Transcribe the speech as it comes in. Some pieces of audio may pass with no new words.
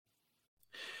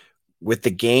with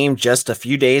the game just a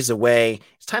few days away,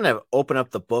 it's time to open up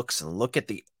the books and look at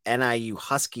the NIU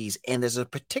Huskies. And there's a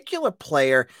particular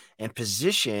player and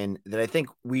position that I think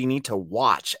we need to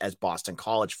watch as Boston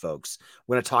College folks.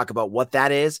 We're going to talk about what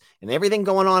that is and everything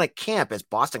going on at camp as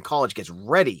Boston College gets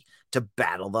ready to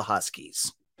battle the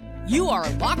Huskies. You are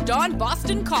Locked On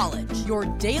Boston College, your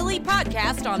daily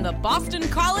podcast on the Boston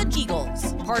College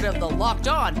Eagles, part of the Locked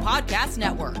On Podcast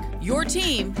Network, your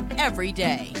team every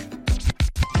day.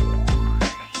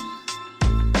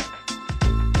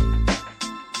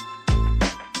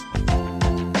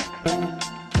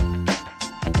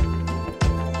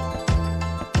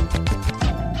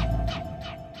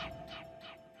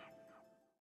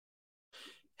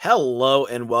 Hello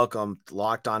and welcome to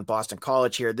Locked On Boston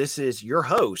College here. This is your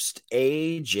host,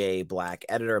 AJ Black,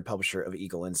 editor and publisher of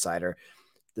Eagle Insider.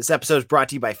 This episode is brought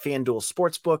to you by FanDuel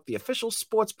Sportsbook, the official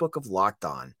sportsbook of Locked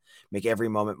On. Make every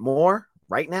moment more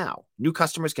right now. New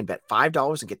customers can bet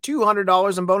 $5 and get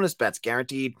 $200 in bonus bets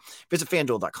guaranteed. Visit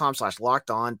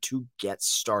FanDuel.com/LockedOn to get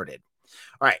started.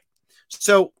 All right.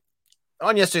 So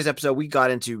on yesterday's episode, we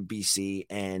got into BC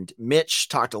and Mitch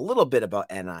talked a little bit about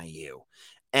NIU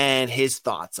and his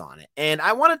thoughts on it. And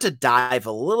I wanted to dive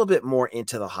a little bit more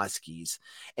into the Huskies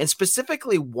and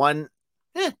specifically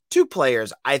two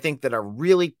players I think that are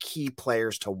really key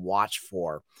players to watch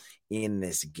for in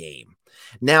this game.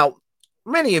 Now,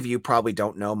 many of you probably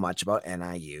don't know much about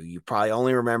NIU. You probably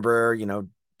only remember,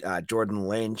 Jordan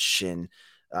Lynch and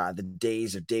the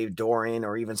days of Dave Doran,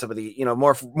 or even some of the,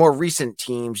 more recent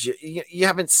teams. You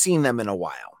haven't seen them in a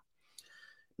while.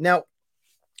 Now,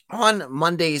 on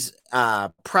Monday's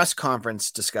press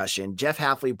conference discussion, Jeff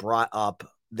Hafley brought up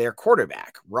their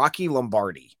quarterback, Rocky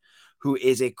Lombardi, who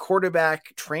is a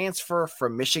quarterback transfer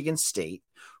from Michigan State,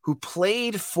 who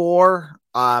played for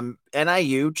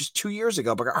NIU just 2 years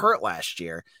ago, but got hurt last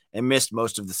year and missed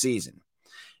most of the season.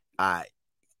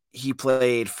 He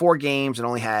played 4 games and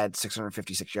only had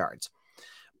 656 yards.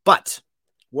 But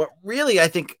what really, I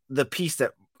think the piece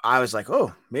that I was like,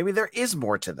 oh, maybe there is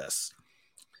more to this,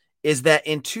 is that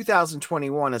in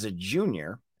 2021 as a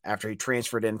junior, after he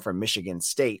transferred in from Michigan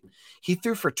State, he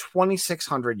threw for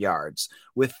 2,600 yards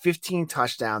with 15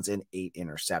 touchdowns and 8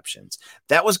 interceptions.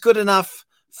 That was good enough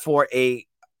for a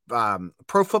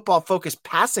Pro Football Focus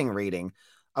passing rating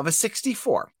of a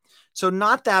 64. So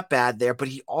not that bad there, but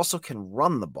he also can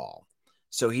run the ball.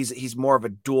 So he's more of a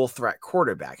dual threat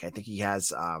quarterback. I think he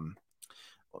has, I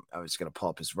was going to pull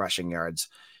up his rushing yards.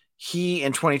 He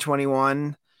in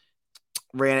 2021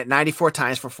 ran it 94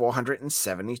 times for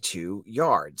 472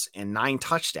 yards and 9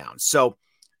 touchdowns. So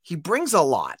he brings a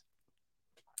lot.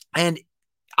 And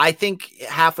I think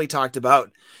Hafley talked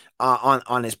about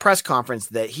on his press conference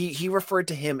that he referred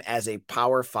to him as a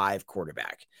Power 5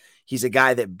 quarterback. He's a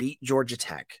guy that beat Georgia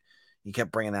Tech. He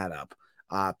kept bringing that up.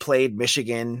 Played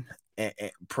Michigan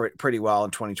pretty well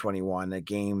in 2021, a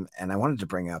game, and I wanted to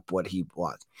bring up what he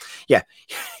was. Yeah,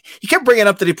 he kept bringing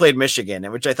up that he played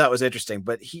Michigan, which I thought was interesting.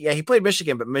 But he played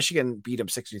Michigan, but Michigan beat him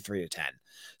 63-10.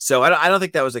 So I don't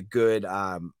think that was a good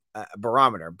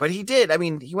barometer. But he did. I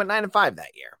mean, he went 9-5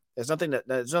 that year. There's nothing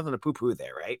to poo-poo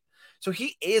there, right? So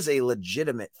he is a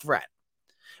legitimate threat.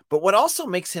 But what also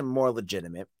makes him more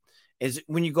legitimate is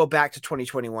when you go back to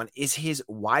 2021, is his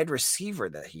wide receiver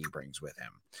that he brings with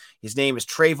him. His name is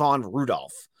Trayvon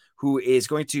Rudolph, who is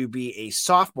going to be a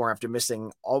sophomore after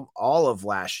missing all of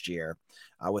last year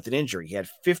with an injury. He had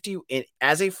 50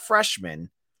 as a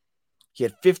freshman. He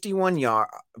had 51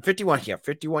 yards,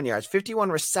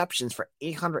 51 receptions for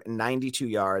 892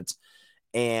 yards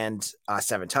and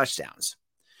 7 touchdowns.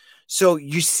 So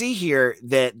you see here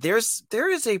that there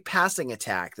is a passing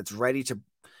attack that's ready to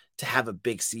have a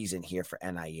big season here for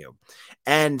NIU.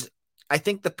 And I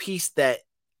think the piece that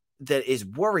is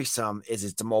worrisome is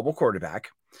it's a mobile quarterback.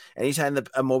 Anytime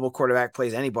a mobile quarterback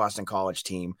plays any Boston College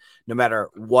team, no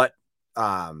matter what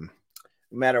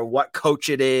coach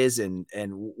it is and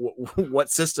what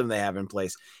system they have in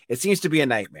place, it seems to be a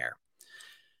nightmare.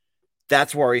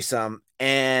 That's worrisome.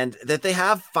 And that they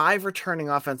have 5 returning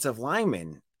offensive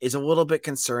linemen is a little bit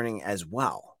concerning as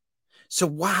well.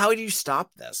 So how do you stop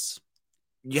this?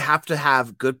 You have to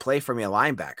have good play from your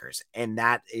linebackers, and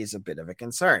that is a bit of a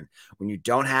concern. When you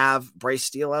don't have Bryce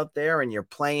Steele out there and you're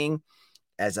playing,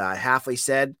 as Hafley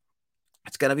said,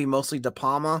 it's going to be mostly De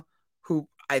Palma, who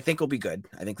I think will be good.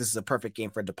 I think this is a perfect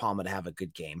game for De Palma to have a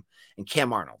good game, and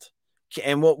Cam Arnold.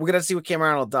 And we're going to see what Cam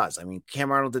Arnold does. I mean,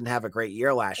 Cam Arnold didn't have a great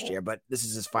year last year, but this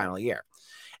is his final year.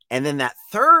 And then that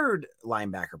third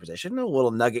linebacker position, a little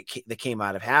nugget that came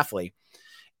out of Hafley,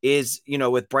 is,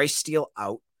 with Bryce Steele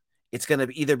out, it's going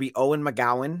to either be Owen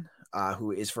McGowan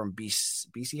who is from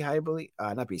BC High, I believe.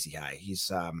 Not BC High. He's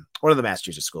one of the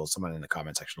Massachusetts schools. Someone in the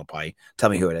comment section will probably tell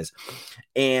me who it is.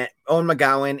 And Owen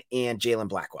McGowan and Jalen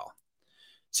Blackwell.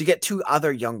 So you get two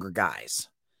other younger guys.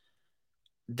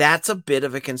 That's a bit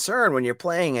of a concern when you're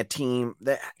playing a team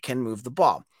that can move the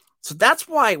ball. So that's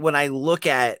why when I look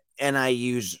at and I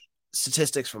use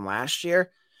statistics from last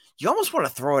year, you almost want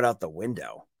to throw it out the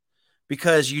window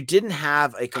because you didn't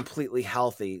have a completely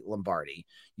healthy Lombardi.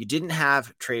 You didn't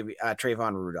have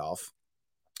Trayvon Rudolph.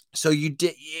 So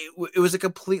it was a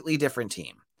completely different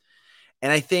team.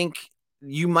 And I think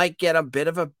you might get a bit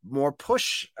of a more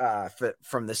push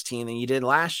from this team than you did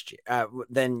last year,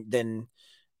 than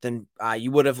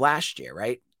you would have last year,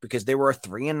 right? Because they were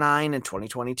 3-9 in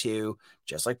 2022,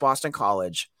 just like Boston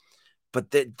College. But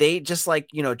they just like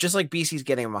BC's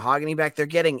getting a Mahogany back, they're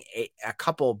getting a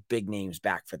couple big names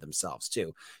back for themselves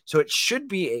too. So it should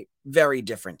be a very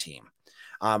different team.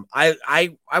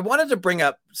 I wanted to bring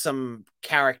up some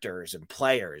characters and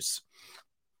players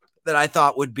that I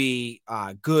thought would be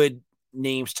good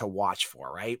names to watch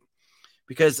for, right?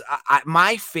 Because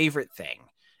my favorite thing,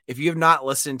 if you have not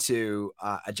listened to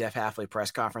a Jeff Hafley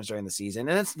press conference during the season,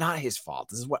 and it's not his fault,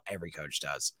 this is what every coach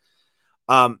does.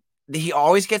 He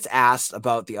always gets asked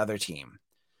about the other team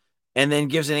and then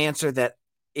gives an answer that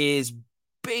is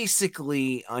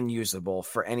basically unusable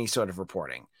for any sort of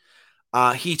reporting.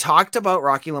 He talked about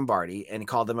Rocky Lombardi and he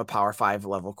called him a Power 5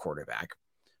 level quarterback.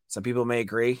 Some people may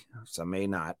agree, some may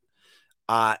not.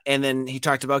 And then he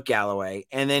talked about Galloway,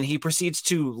 and then he proceeds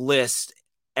to list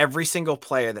every single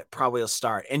player that probably will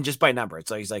start, and just by number.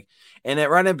 So he's like, and at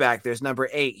running back, there's number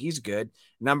 8. He's good.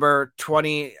 Number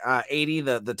 20, 80,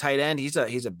 the tight end. He's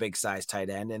a big size tight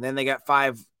end. And then they got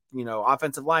 5,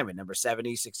 offensive linemen, number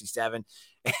 70, 67.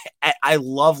 I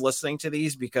love listening to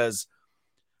these because,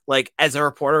 like, as a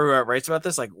reporter who writes about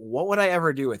this, like, what would I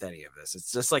ever do with any of this?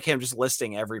 It's just like him just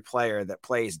listing every player that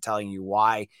plays and telling you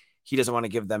why he doesn't want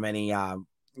to give them any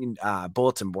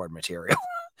bulletin board material.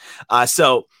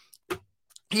 So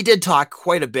he did talk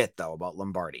quite a bit though about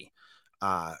Lombardi,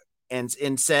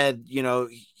 and said,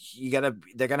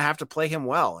 they're gonna have to play him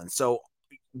well. And so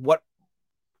what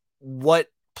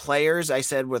players I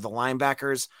said were the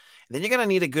linebackers. And then you're gonna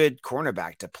need a good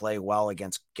cornerback to play well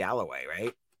against Galloway,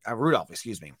 right? Rudolph,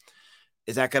 excuse me.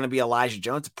 Is that going to be Elijah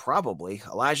Jones? Probably.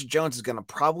 Elijah Jones is going to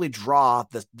probably draw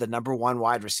the number 1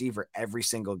 wide receiver every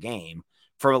single game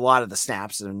for a lot of the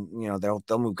snaps, and they'll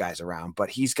move guys around, but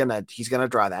he's gonna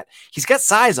draw that. He's got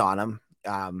size on him.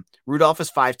 Rudolph is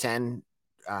 5'10".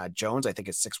 Jones, I think,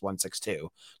 is 6'1", 6'2".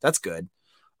 That's good,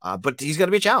 but he's going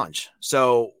to be a challenge.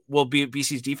 So will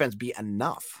BC's defense be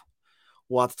enough?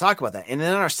 We'll have to talk about that. And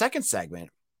then in our second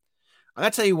segment, I'm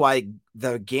going to tell you why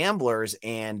the gamblers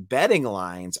and betting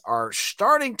lines are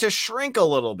starting to shrink a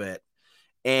little bit.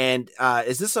 And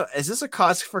is this a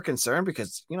cause for concern?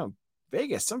 Because,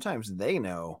 Vegas, sometimes they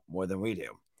know more than we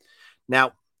do.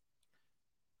 Now,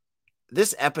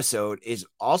 this episode is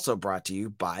also brought to you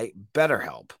by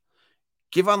BetterHelp.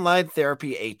 Give online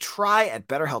therapy a try at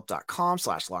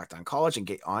betterhelp.com/lockedoncollege and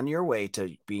get on your way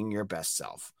to being your best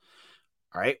self.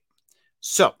 All right.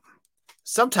 So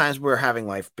sometimes we're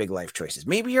having big life choices.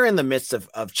 Maybe you're in the midst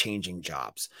of changing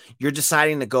jobs. You're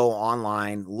deciding to go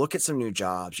online, look at some new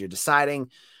jobs. You're deciding,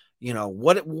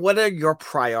 what are your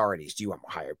priorities? Do you want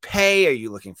higher pay? Are you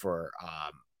looking for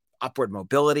upward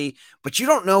mobility? But you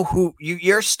don't know who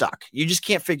you're stuck. You just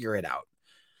can't figure it out.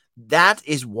 That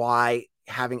is why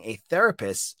having a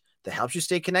therapist that helps you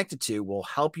stay connected to will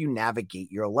help you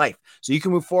navigate your life so you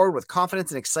can move forward with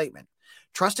confidence and excitement.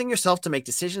 Trusting yourself to make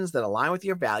decisions that align with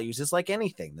your values is like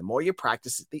anything. The more you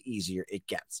practice it, the easier it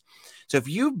gets. So if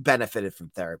you've benefited from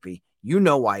therapy, you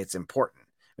know why it's important.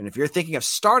 And if you're thinking of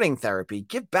starting therapy,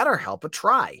 give BetterHelp a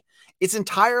try. It's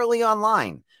entirely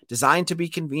online, designed to be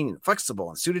convenient, flexible,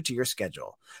 and suited to your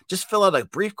schedule. Just fill out a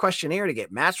brief questionnaire to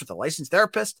get matched with a licensed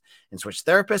therapist and switch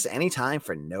therapists anytime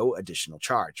for no additional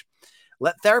charge.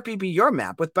 Let therapy be your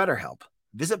map with BetterHelp.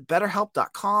 Visit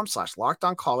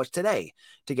betterhelp.com/lockedoncollege today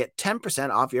to get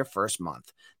 10% off your first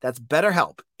month. That's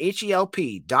BetterHelp,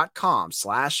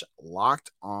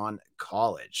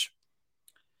 HELP.com/lockedoncollege.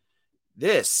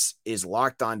 This is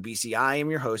Locked On BC. I am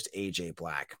your host, AJ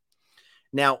Black.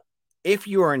 Now, if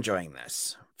you are enjoying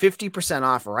this, 50%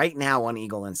 off right now on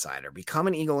Eagle Insider. Become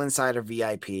an Eagle Insider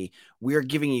VIP. We are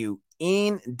giving you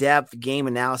in-depth game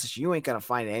analysis you ain't going to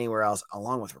find anywhere else,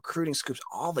 along with recruiting scoops,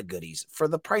 all the goodies for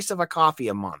the price of a coffee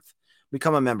a month.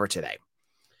 Become a member today.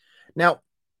 Now,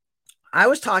 I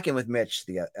was talking with Mitch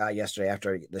yesterday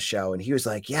after the show, and he was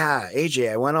like, yeah,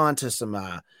 AJ, I went on to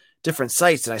some different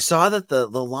sites, and I saw that the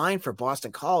line for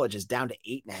Boston College is down to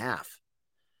 8.5.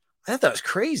 I thought that was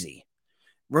crazy.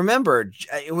 remember,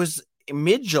 it was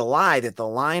mid-July that the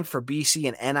line for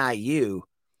BC and NIU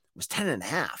was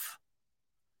 10.5.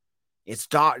 It's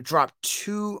dropped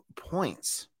 2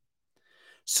 points.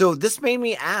 So this made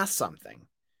me ask something.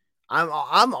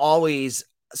 I'm always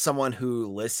someone who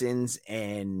listens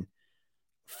and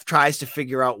tries to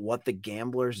figure out what the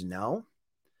gamblers know.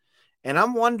 And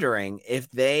I'm wondering if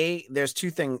there's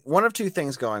one of two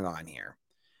things going on here.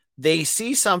 They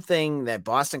see something that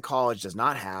Boston College does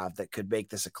not have that could make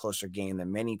this a closer game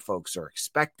than many folks are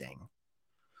expecting.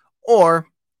 Or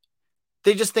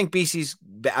they just think BC's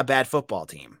a bad football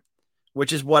team,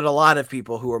 which is what a lot of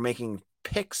people who are making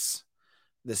picks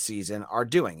this season are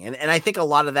doing. And I think a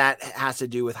lot of that has to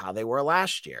do with how they were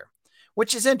last year,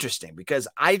 which is interesting because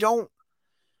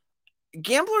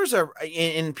gamblers are,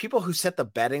 and people who set the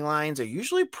betting lines are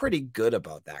usually pretty good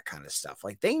about that kind of stuff.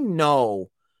 Like they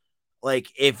know,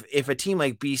 like if a team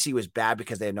like BC was bad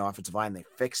because they had no offensive line, they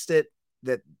fixed it,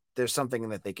 that there's something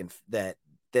that they can, that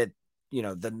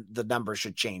the numbers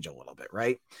should change a little bit,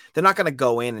 right? They're not going to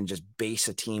go in and just base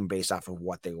a team based off of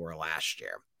what they were last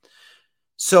year.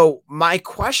 So my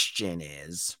question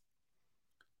is,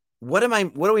 what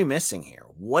are we missing here?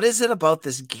 What is it about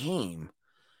this game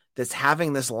that's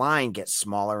having this line get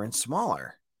smaller and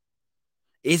smaller?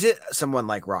 Is it someone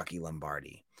like Rocky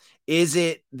Lombardi? Is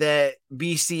it that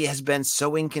BC has been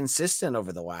so inconsistent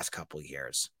over the last couple of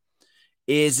years?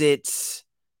 Is it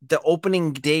the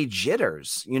opening day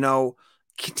jitters?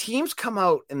 Teams come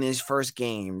out in these first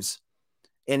games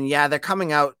and they're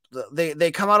coming out,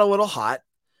 they come out a little hot,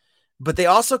 but they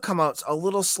also come out a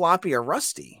little sloppy or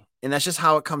rusty. And that's just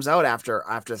how it comes out after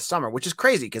the summer, which is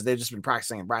crazy because they've just been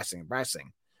practicing.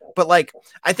 But like,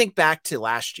 I think back to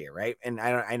last year, right? And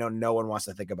I know no one wants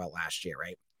to think about last year,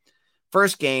 right?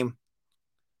 First game,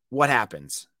 what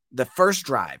happens? The first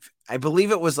drive, I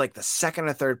believe it was like the second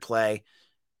or third play,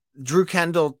 Drew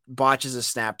Kendall botches a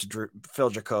snap to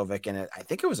Phil Dracovic, and I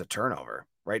think it was a turnover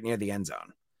right near the end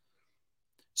zone.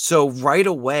 So right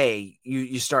away,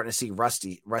 you're starting to see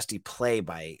rusty play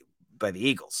by the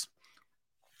Eagles.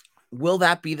 Will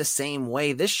that be the same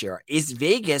way this year? Is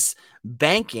Vegas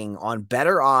banking on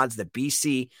better odds that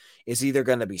BC is either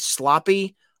going to be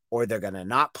sloppy or they're going to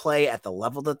not play at the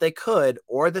level that they could,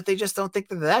 or that they just don't think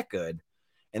they're that good?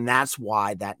 And that's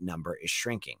why that number is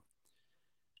shrinking.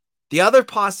 The other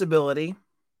possibility,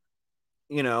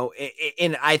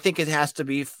 and I think it has to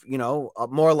be,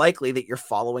 more likely that you're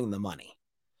following the money.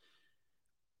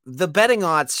 The betting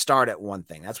odds start at one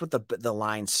thing. That's what the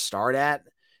lines start at.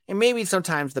 And maybe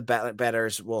sometimes the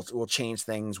bettors will change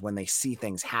things when they see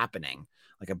things happening,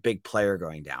 like a big player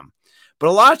going down. But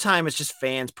a lot of time it's just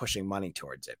fans pushing money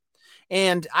towards it.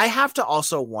 And I have to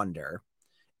also wonder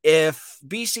if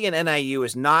BC and NIU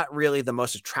is not really the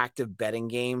most attractive betting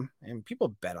game, and people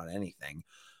bet on anything,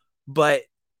 but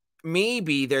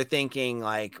maybe they're thinking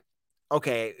like,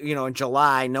 okay, in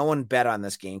July, no one bet on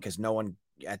this game because no one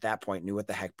at that point knew what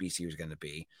the heck BC was going to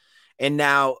be. And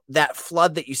now that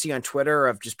flood that you see on Twitter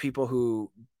of just people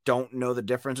who don't know the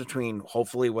difference between,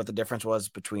 hopefully what the difference was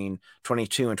between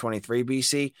 22 and 23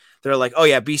 BC, they're like, oh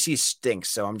yeah, BC stinks,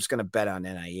 so I'm just going to bet on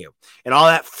NIU. And all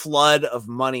that flood of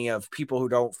money of people who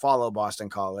don't follow Boston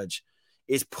College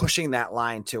is pushing that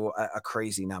line to a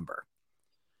crazy number.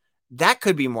 That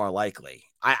could be more likely.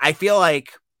 I feel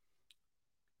like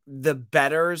the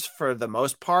bettors, for the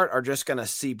most part, are just going to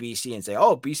see BC and say,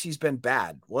 oh, BC's been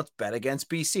bad. Let's bet against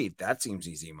BC. That seems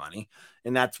easy money.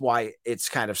 And that's why it's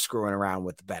kind of screwing around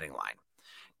with the betting line.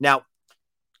 Now,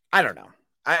 I don't know.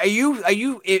 Are you at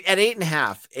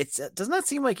 8.5? It does not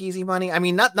seem like easy money. I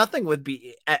mean, nothing would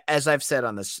be, as I've said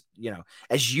on this,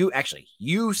 as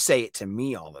you say it to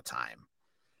me all the time,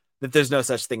 that there's no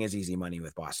such thing as easy money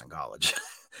with Boston College.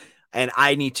 And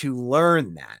I need to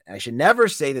learn that. I should never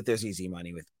say that there's easy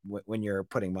money when you're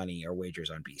putting money or wagers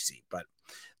on BC. But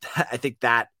I think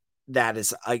that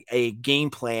is a game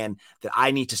plan that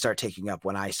I need to start taking up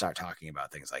when I start talking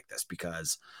about things like this,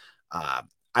 because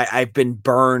I've been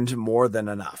burned more than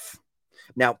enough.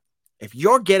 Now, if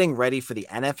you're getting ready for the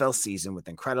NFL season with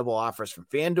incredible offers from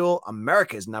FanDuel,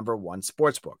 America's #1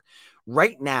 sportsbook.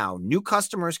 Right now, new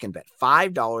customers can bet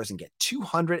 $5 and get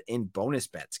 $200 in bonus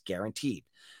bets guaranteed.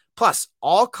 Plus,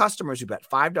 all customers who bet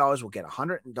 $5 will get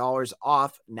 $100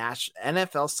 off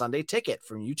NFL Sunday Ticket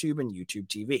from YouTube and YouTube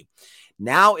TV.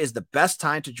 Now is the best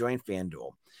time to join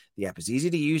FanDuel. The app is easy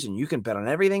to use, and you can bet on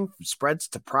everything from spreads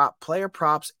to player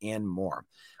props and more.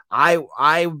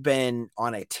 I've been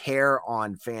on a tear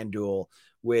on FanDuel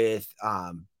with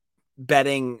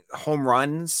betting home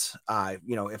runs.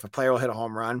 If a player will hit a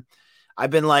home run,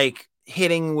 I've been like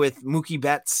hitting with Mookie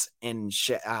Betts and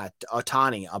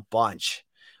Ohtani a bunch.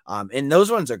 And those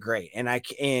ones are great.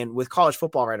 And with college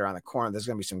football right around the corner, there's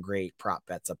going to be some great prop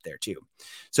bets up there too.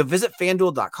 So visit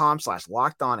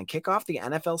FanDuel.com/lockedon and kick off the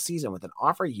NFL season with an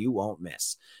offer you won't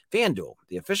miss. FanDuel,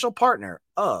 the official partner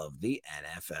of the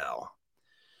NFL.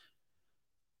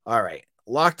 All right.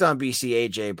 Locked on BC,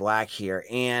 AJ Black here.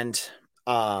 And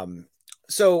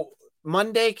so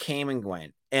Monday came and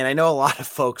went. And I know a lot of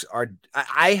folks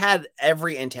I had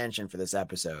every intention for this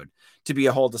episode to be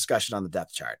a whole discussion on the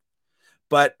depth chart.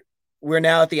 But we're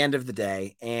now at the end of the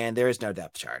day, and there is no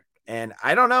depth chart. And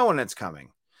I don't know when it's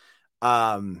coming.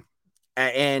 And,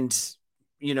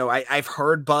 I've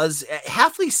heard buzz.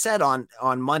 Hafley said on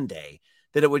Monday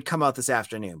that it would come out this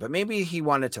afternoon, but maybe he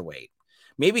wanted to wait.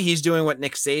 Maybe he's doing what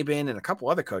Nick Saban and a couple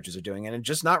other coaches are doing and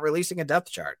just not releasing a depth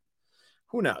chart.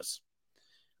 Who knows?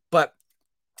 But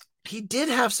he did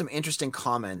have some interesting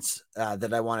comments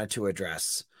that I wanted to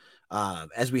address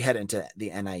as we head into the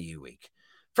NIU week.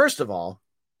 First of all,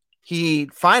 he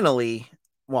finally,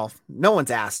 well, no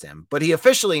one's asked him, but he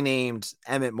officially named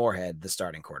Emmett Morehead the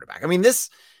starting quarterback. I mean, this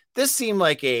seemed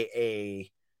like a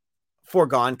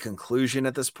foregone conclusion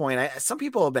at this point. Some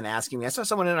people have been asking me. I saw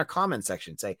someone in our comment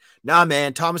section say, "Nah,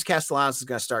 man, Thomas Castellanos is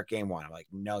going to start game one." I'm like,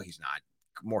 "No, he's not.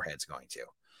 Morehead's going to,"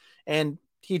 and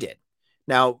he did.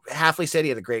 Now, Hafley said he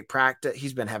had a great practice.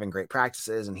 He's been having great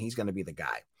practices, and he's going to be the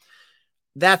guy.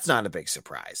 That's not a big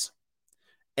surprise.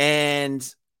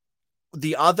 And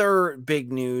the other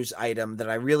big news item that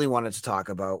I really wanted to talk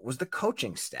about was the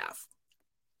coaching staff.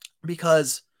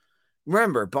 Because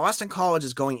remember, Boston College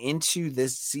is going into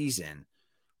this season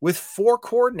with 4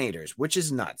 coordinators, which is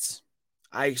nuts.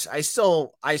 I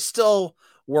still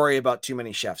worry about too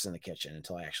many chefs in the kitchen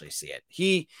until I actually see it.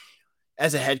 He,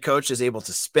 as a head coach, is able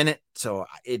to spin it to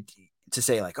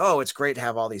say like, oh, it's great to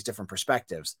have all these different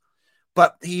perspectives.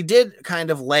 But he did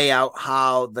kind of lay out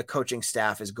how the coaching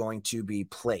staff is going to be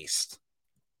placed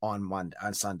on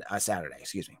Saturday,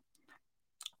 excuse me.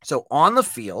 So on the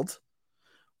field,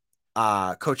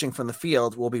 coaching from the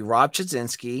field will be Rob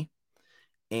Chudzinski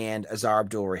and Azar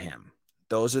Abdul-Rahim.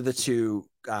 Those are the 2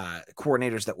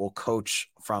 coordinators that will coach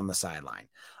from the sideline.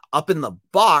 Up in the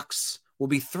box will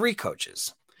be 3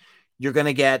 coaches. You're going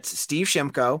to get Steve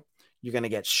Shimko. You're going to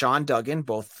get Sean Duggan,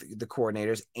 both the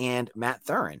coordinators, and Matt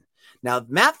Thurin. Now,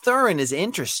 Matt Thurin is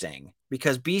interesting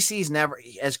because BC's never,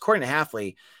 as according to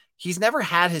Hafley, he's never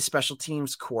had his special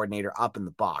teams coordinator up in the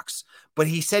box, but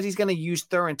he said he's going to use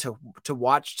Thurin to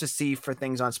watch to see for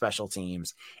things on special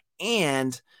teams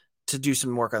and to do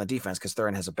some work on the defense because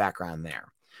Thurin has a background there.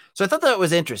 So I thought that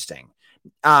was interesting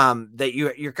that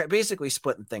you're basically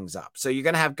splitting things up. So you're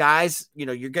going to have guys,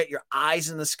 you get your eyes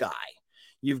in the sky.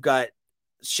 You've got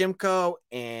Shimko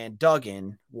and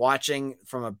Duggan watching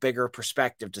from a bigger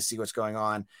perspective to see what's going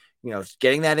on,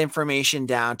 getting that information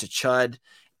down to Chud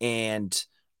and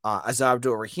Azar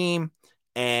Abdul-Rahim,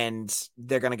 and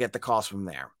they're going to get the calls from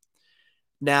there.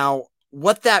 Now,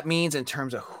 what that means in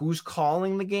terms of who's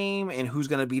calling the game and who's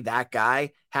going to be that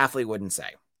guy, Hafley wouldn't say.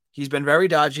 He's been very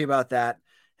dodgy about that.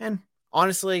 And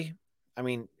honestly, I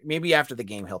mean, maybe after the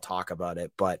game he'll talk about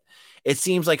it, but it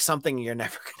seems like something you're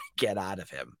never going to get out of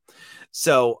him.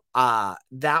 So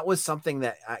that was something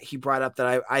that he brought up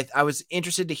that I was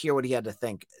interested to hear what he had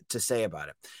to say about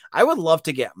it. I would love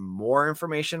to get more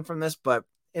information from this, but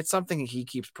it's something he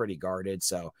keeps pretty guarded.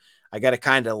 So I got to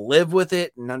kind of live with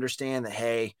it and understand that,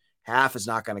 hey, Half is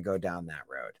not going to go down that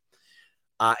road.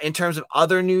 In terms of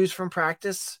other news from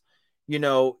practice,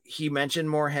 he mentioned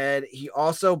Morehead. He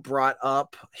also brought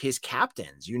up his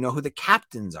captains. You know who the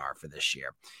captains are for this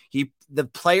year. The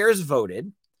players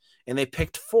voted and they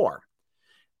picked 4.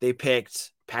 They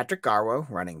picked Patrick Garwo,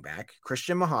 running back,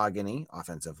 Christian Mahogany,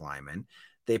 offensive lineman.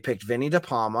 They picked Vinny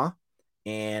DePalma,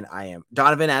 and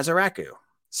Donovan Azaraku.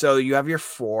 So you have your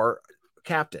 4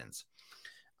 captains.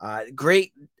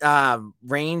 Great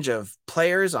range of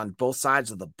players on both sides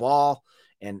of the ball.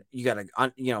 And you got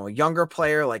a younger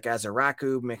player like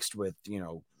Azaraku mixed with,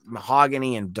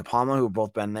 Mahogany and DePalma, who have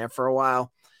both been there for a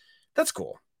while. That's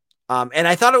cool. And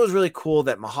I thought it was really cool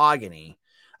that Mahogany,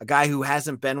 a guy who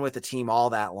hasn't been with the team all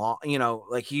that long,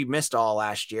 like he missed all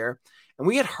last year. And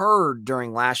we had heard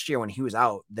during last year when he was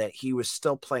out that he was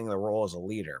still playing the role as a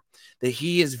leader, that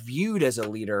he is viewed as a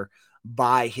leader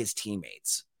by his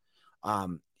teammates.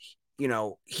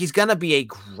 He's going to be a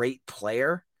great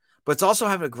player, but it's also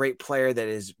having a great player that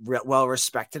is well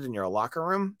respected in your locker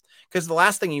room. Because the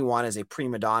last thing you want is a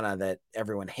prima donna that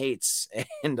everyone hates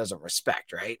and doesn't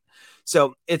respect, right?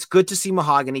 So it's good to see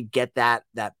Mahogany get that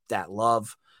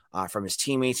love from his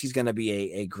teammates. He's going to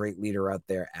be a great leader out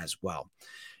there as well.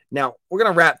 Now, we're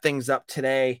going to wrap things up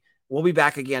today. We'll be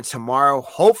back again tomorrow,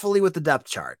 hopefully with the depth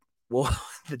chart.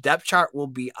 The depth chart will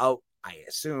be out I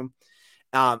assume.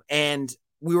 And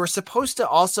we were supposed to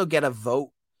also get a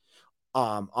vote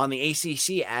on the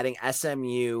ACC, adding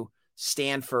SMU,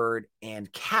 Stanford,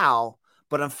 and Cal.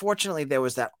 But unfortunately, there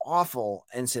was that awful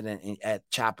incident at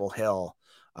Chapel Hill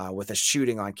with a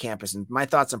shooting on campus. And my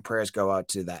thoughts and prayers go out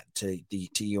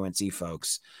to UNC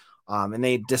folks. And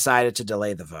they decided to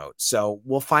delay the vote. So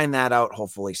we'll find that out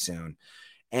hopefully soon.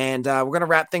 And we're going to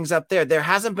wrap things up there. There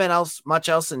hasn't been much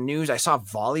else in news. I saw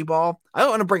volleyball. I don't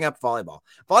want to bring up volleyball.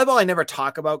 Volleyball I never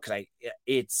talk about because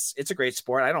it's a great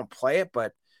sport. I don't play it,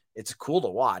 but it's cool to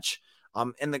watch.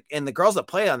 And the girls that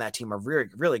play on that team are really,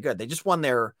 really good. They just won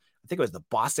I think it was the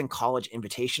Boston College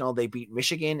Invitational. They beat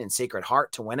Michigan and Sacred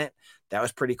Heart to win it. That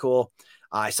was pretty cool.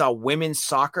 I saw women's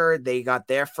soccer. They got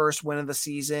their first win of the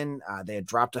season. They had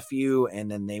dropped a few, and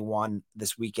then they won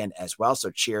this weekend as well. So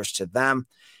cheers to them.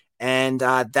 And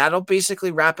that'll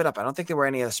basically wrap it up. I don't think there were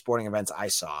any other sporting events I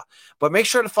saw. But make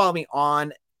sure to follow me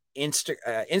on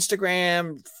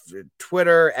Instagram,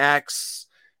 Twitter, X,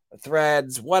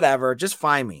 Threads, whatever. Just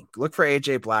find me. Look for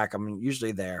AJ Black. I'm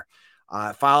usually there.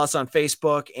 Follow us on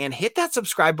Facebook and hit that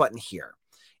subscribe button here.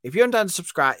 If you haven't done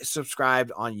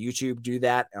subscribed on YouTube, do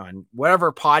that on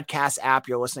whatever podcast app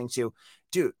you're listening to.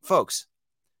 Dude, folks,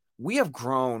 we have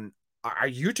grown. Our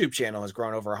YouTube channel has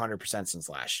grown over 100% since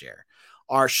last year.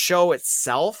 Our show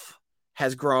itself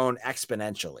has grown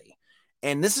exponentially.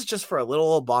 And this is just for a little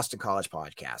old Boston College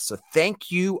podcast. So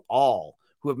thank you all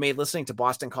who have made listening to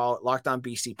Boston College, Locked On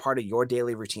BC part of your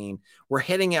daily routine. We're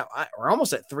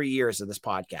almost at 3 years of this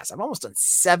podcast. I've almost done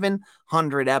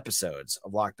 700 episodes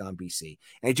of Locked On BC.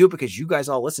 And I do it because you guys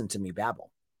all listen to me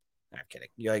babble. No, I'm kidding.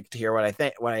 You like to hear what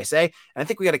I say. And I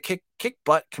think we got a kick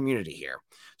butt community here.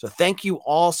 So thank you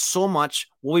all so much.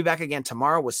 We'll be back again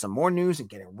tomorrow with some more news and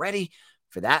getting ready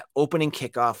for that opening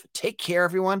kickoff. Take care,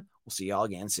 everyone. We'll see y'all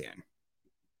again soon.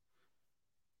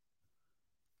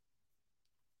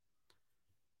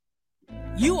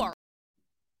 You are